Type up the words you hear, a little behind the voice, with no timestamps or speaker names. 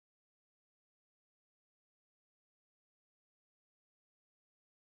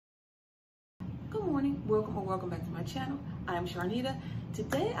welcome or welcome back to my channel. I'm Sharnita.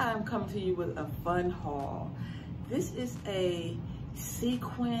 Today I'm coming to you with a fun haul. This is a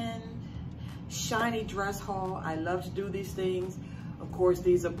sequin shiny dress haul. I love to do these things. Of course,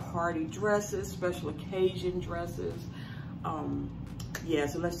 these are party dresses, special occasion dresses. Yeah,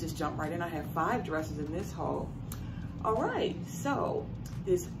 so let's just jump right in. I have 5 dresses in this haul. All right, so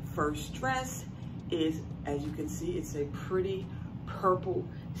this first dress is, as you can see, it's a pretty purple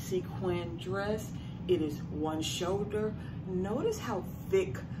sequin dress. It is one shoulder. Notice how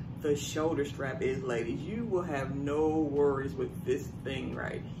thick the shoulder strap is, ladies. You will have no worries with this thing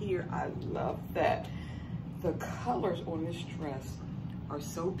right here. I love that. The colors on this dress are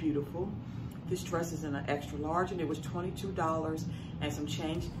so beautiful. This dress is in an extra large and it was $22 and some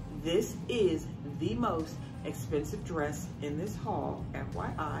change. This is the most expensive dress in this haul,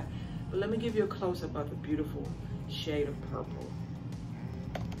 FYI. But let me give you a close-up of the beautiful shade of purple.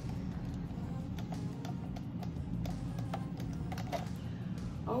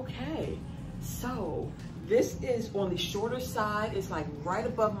 Okay, so this is on the shorter side. It's like right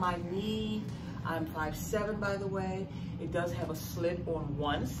above my knee. I'm 5'7", by the way. It does have a slit on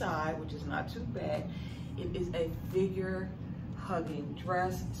one side, which is not too bad. It is a figure hugging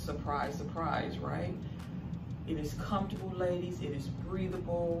dress. Surprise, surprise, right? It is comfortable, ladies. It is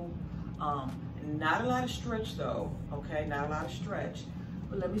breathable. Not a lot of stretch though, okay? Not a lot of stretch.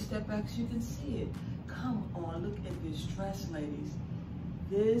 But let me step back so you can see it. Come on, look at this dress, ladies.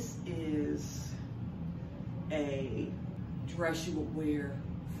 This is a dress you would wear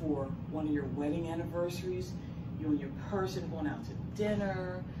for one of your wedding anniversaries. You and your person going out to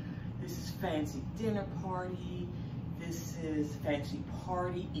dinner. This is fancy dinner party. This is fancy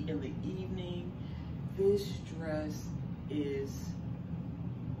party in the evening. This dress is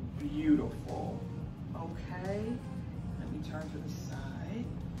beautiful, okay? Let me turn to the side.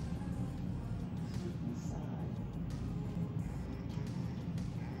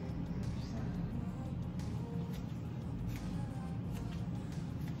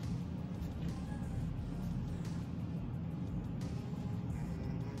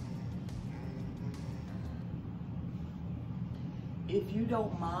 If you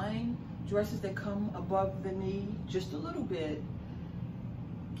don't mind dresses that come above the knee just a little bit,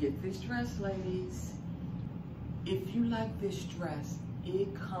 get this dress, ladies. If you like this dress,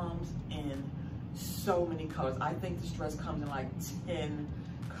 it comes in so many colors. I think this dress comes in like 10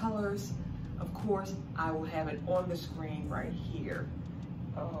 colors. Of course, I will have it on the screen right here.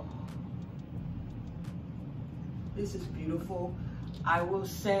 Oh, this is beautiful. I will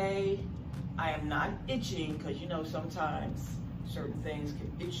say I am not itching because you know sometimes certain things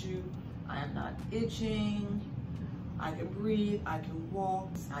can itch you. I am not itching. I can breathe, I can walk.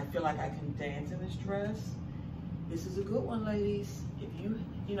 I feel like I can dance in this dress. This is a good one, ladies. If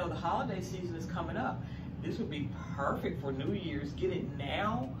you know, the holiday season is coming up. This would be perfect for New Year's. Get it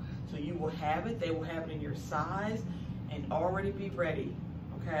now, so you will have it. They will have it in your size and already be ready,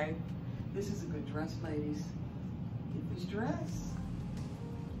 okay? This is a good dress, ladies. Get this dress.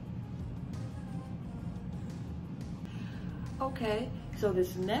 Okay, so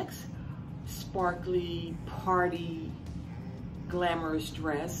this next sparkly party glamorous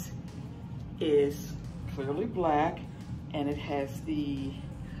dress is clearly black and it has the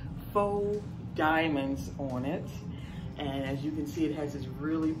faux diamonds on it, and as you can see it has this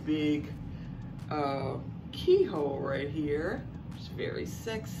really big keyhole right here. It's very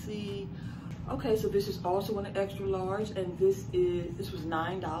sexy. Okay, so this is also an extra large and this was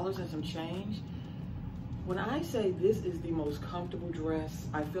 $9 and some change. When I say this is the most comfortable dress,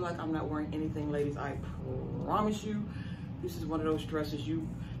 I feel like I'm not wearing anything, ladies. I promise you, this is one of those dresses you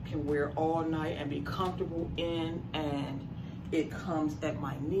can wear all night and be comfortable in, and it comes at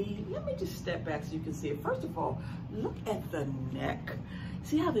my knee. Let me just step back so you can see it. First of all, look at the neck.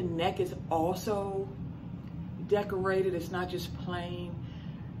 See how the neck is also decorated? It's not just plain.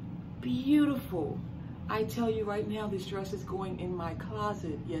 Beautiful. I tell you right now, this dress is going in my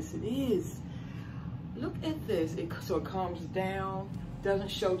closet. Yes, it is. Look at this, so it comes down, doesn't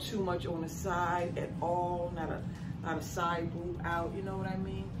show too much on the side at all, not a side boob out, you know what I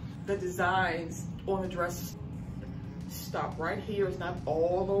mean? The designs on the dress stop right here. It's not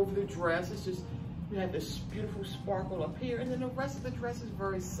all over the dress. It's just, you have this beautiful sparkle up here, and then the rest of the dress is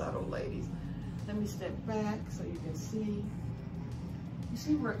very subtle, ladies. Let me step back so you can see. You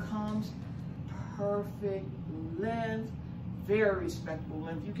see where it comes? Perfect length, very respectable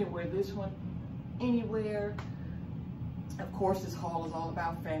length. You can wear this one anywhere. Of course, this haul is all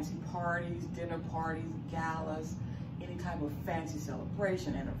about fancy parties, dinner parties, galas, any type of fancy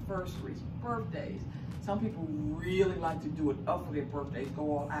celebration, anniversaries, birthdays. Some people really like to do it up for their birthdays, go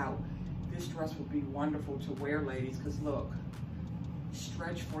all out. this dress would be wonderful to wear, ladies, because look,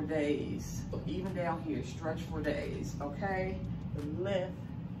 stretch for days. Even down here, stretch for days, okay? The length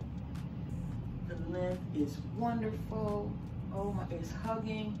is wonderful. Oh my, it's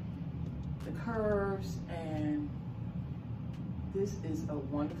hugging the curves, and this is a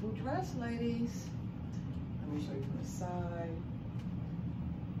wonderful dress, ladies. Let me show you from the side.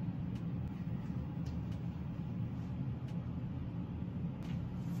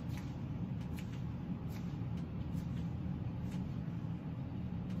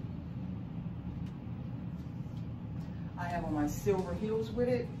 I have on my silver heels with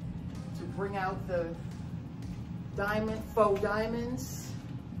it to bring out the faux diamonds.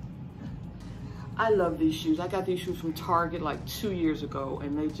 I love these shoes. I got these shoes from Target like 2 years ago,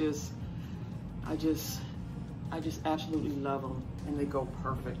 and I just absolutely love them, and they go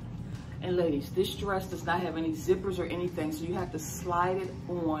perfect. And ladies, this dress does not have any zippers or anything, so you have to slide it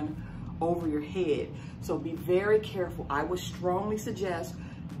on over your head. So be very careful. I would strongly suggest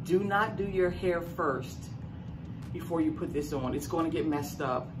do not do your hair first before you put this on. It's going to get messed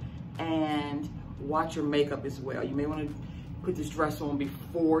up. And watch your makeup as well. You may want to put this dress on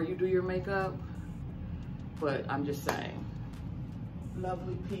before you do your makeup, but I'm just saying.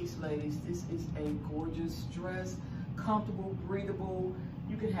 Lovely piece, ladies. This is a gorgeous dress, comfortable, breathable.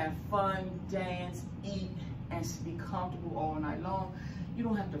 You can have fun, dance, eat, and be comfortable all night long. You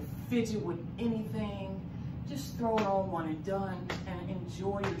don't have to fidget with anything. Just throw it on one and done, and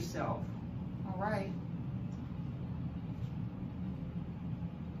enjoy yourself. All right.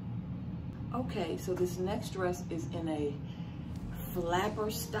 Okay, so this next dress is in a flapper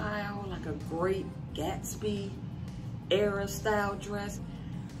style, like a Great Gatsby era style dress.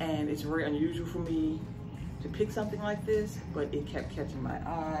 And it's very unusual for me to pick something like this, but it kept catching my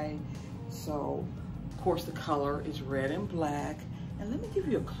eye. So, of course, the color is red and black. And let me give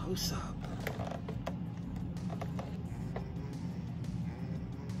you a close-up.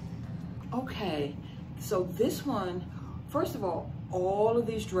 Okay, so this one, first of all of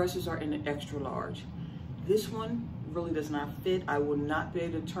these dresses are in an extra large. This one really does not fit. I will not be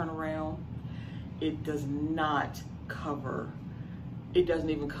able to turn around. It does not cover, it doesn't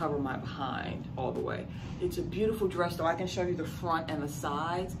even cover my behind all the way. It's a beautiful dress though. I can show you the front and the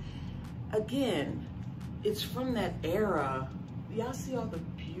sides. Again, it's from that era. Y'all see all the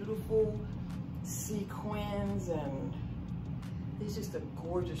beautiful sequins, and it's just a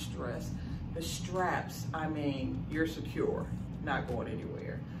gorgeous dress. The straps, I mean, you're secure, not going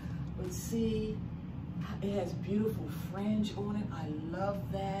anywhere. But see, it has beautiful fringe on it. I love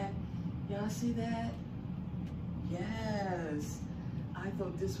that. Y'all see that? Yes. I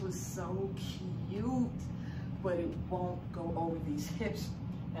thought this was so cute, but it won't go over these hips.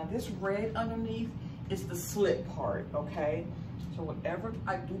 Now this red underneath is the slip part, okay? So whatever,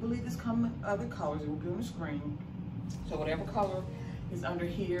 I do believe this comes in other colors. It will be on the screen. So whatever color is under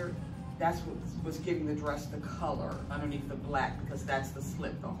here, that's what's giving the dress the color underneath the black, because that's the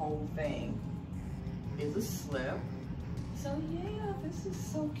slip. The whole thing is a slip. So yeah, this is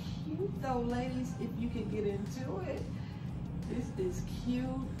so cute though, ladies, if you can get into it. This is cute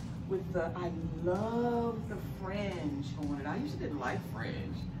with the, I love the fringe on it. I usually didn't like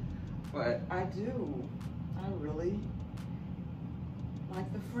fringe, but I do. I really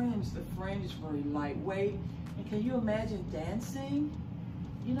like the fringe. The fringe is very lightweight. And can you imagine dancing?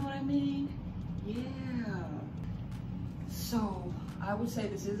 You know what I mean? Yeah. So I would say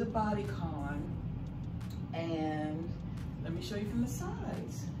this is a bodycon, and let me show you from the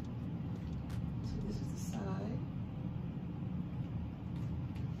sides. So this is the side.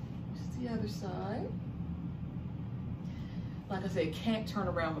 This is the other side. Like I said, it can't turn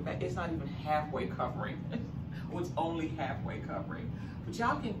around the back. It's not even halfway covering. Well, it's only halfway covering. But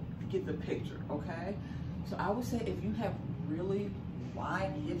y'all can get the picture, okay? So I would say if you have really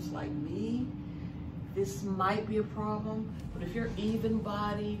wide hips like me, this might be a problem. But if you're even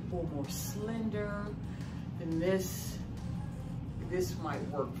body or more slender, then this might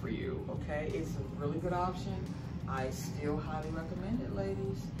work for you, okay? It's a really good option. I still highly recommend it,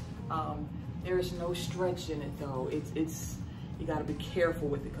 ladies. There is no stretch in it though. It's you gotta be careful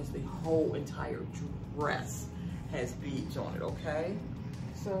with it because the whole entire dress has beads on it, okay?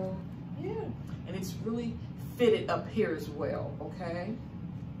 So, yeah. And it's really fitted up here as well, okay?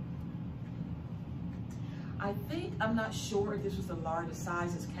 I think, I'm not sure if this was the largest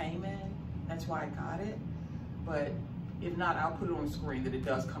size this came in. That's why I got it. But if not, I'll put it on the screen that it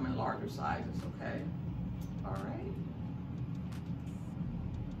does come in larger sizes, okay? All right.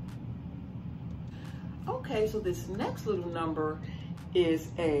 Okay, so this next little number is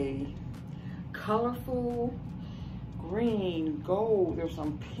a colorful green, gold, there's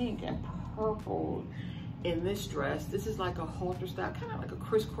some pink and purple in this dress. This is like a halter style, kind of like a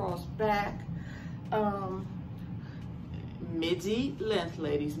crisscross back. Midi length,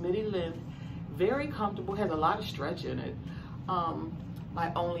 ladies, midi length. Very comfortable, has a lot of stretch in it.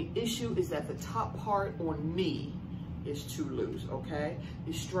 My only issue is that the top part on me is too loose, okay?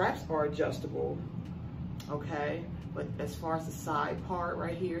 The straps are adjustable, okay? But as far as the side part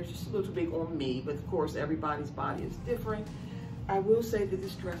right here, it's just a little too big on me. But of course, everybody's body is different. I will say that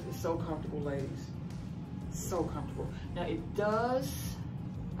this dress is so comfortable, ladies. So comfortable. Now it does,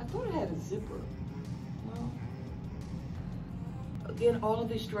 I thought it had a zipper. Well, again, all of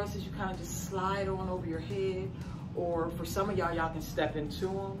these dresses, you kind of just slide on over your head, or for some of y'all, y'all can step into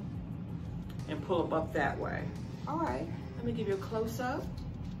them and pull them up that way. All right, let me give you a close-up.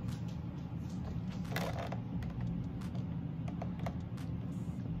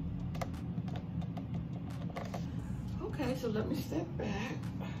 Okay, so let me step back.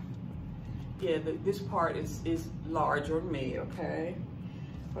 Yeah, this part is large on me, okay?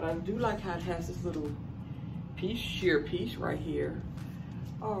 But I do like how it has this little piece, sheer piece right here.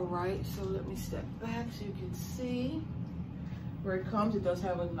 All right, so let me step back so you can see where it comes. It does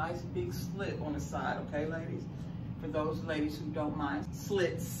have a nice big slit on the side, okay, ladies? For those ladies who don't mind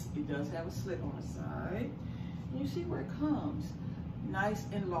slits, it does have a slit on the side. And you see where it comes, nice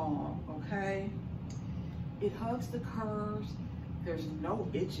and long, okay? It hugs the curves. There's no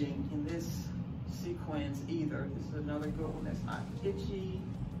itching in this sequence either. This is another good one that's not itchy.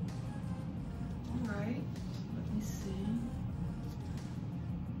 All right, let me see.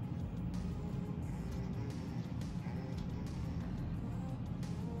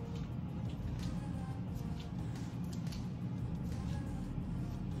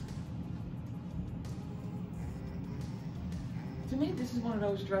 To me, this is one of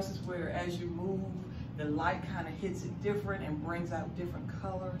those dresses where as you move, the light kind of hits it different and brings out different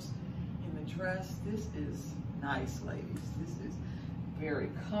colors in the dress. This is nice, ladies. This is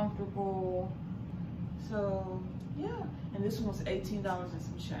very comfortable. So, yeah. And this one's $18 and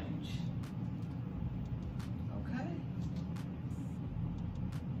some change. Okay.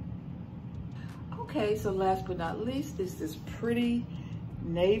 Okay, so last but not least is this pretty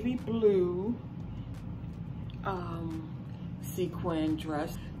navy blue sequin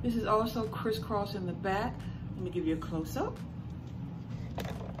dress. This is also crisscross in the back. Let me give you a close-up.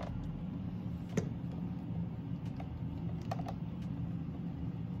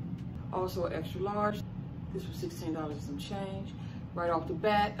 Also extra large. This was $16 and some change. Right off the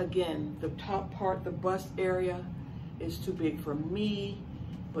bat, again, the top part, the bust area is too big for me,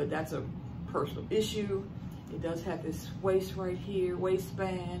 but that's a personal issue. It does have this waist right here,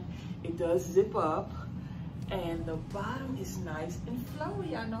 waistband. It does zip up. And the bottom is nice and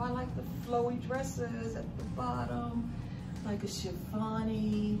flowy. I know I like the flowy dresses at the bottom, like a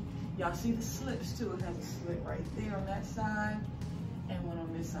chiffon-y. Y'all see the slits too. It has a slit right there on that side and one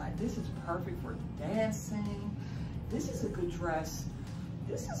on this side. This is perfect for dancing. This is a good dress.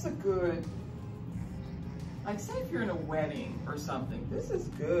 This is a good, like say if you're in a wedding or something, this is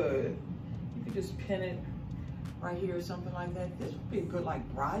good. You could just pin it right here or something like that. This would be a good like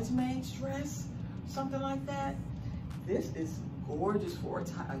bridesmaid's dress. Something like that. This is gorgeous for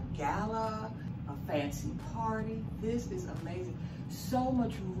a gala, a fancy party. This is amazing. So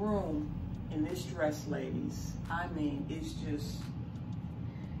much room in this dress, ladies. I mean, it's just,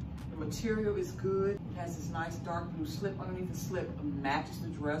 the material is good. It has this nice dark blue slip underneath. The slip matches the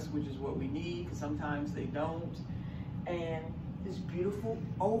dress, which is what we need, because sometimes they don't. And this beautiful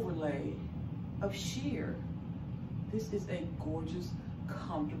overlay of sheer. This is a gorgeous,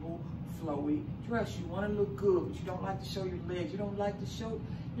 comfortable, flowy dress. You want to look good, but you don't like to show your legs. You don't like to show,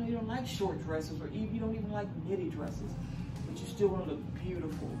 you know, you don't like short dresses, or even, you don't even like midi dresses, but you still want to look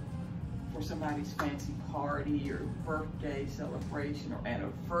beautiful for somebody's fancy party or birthday celebration or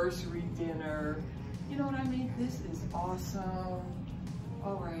anniversary dinner. You know what I mean? This is awesome.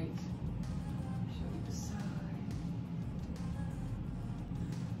 All right. Show you the side.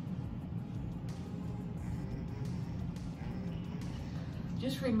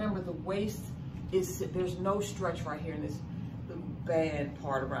 Just remember the waist is, there's no stretch right here in this little band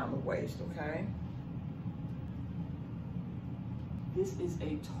part around the waist, okay? This is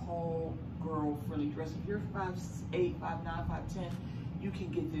a tall girl friendly dress. If you're 5'8", 5'9", 5'10", you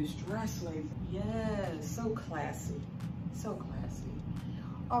can get this dress, ladies. Yes, so classy, so classy.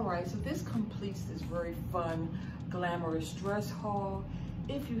 All right, so this completes this very fun, glamorous dress haul.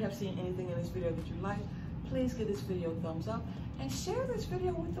 If you have seen anything in this video that you like, please give this video a thumbs up and share this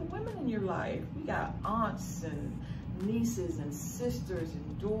video with the women in your life. We got aunts and nieces and sisters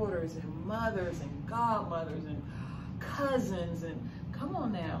and daughters and mothers and godmothers and cousins, and come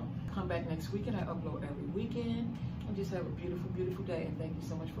on now, Come back next weekend. I upload every weekend. And just have a beautiful, beautiful day. And thank you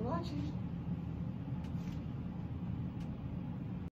so much for watching.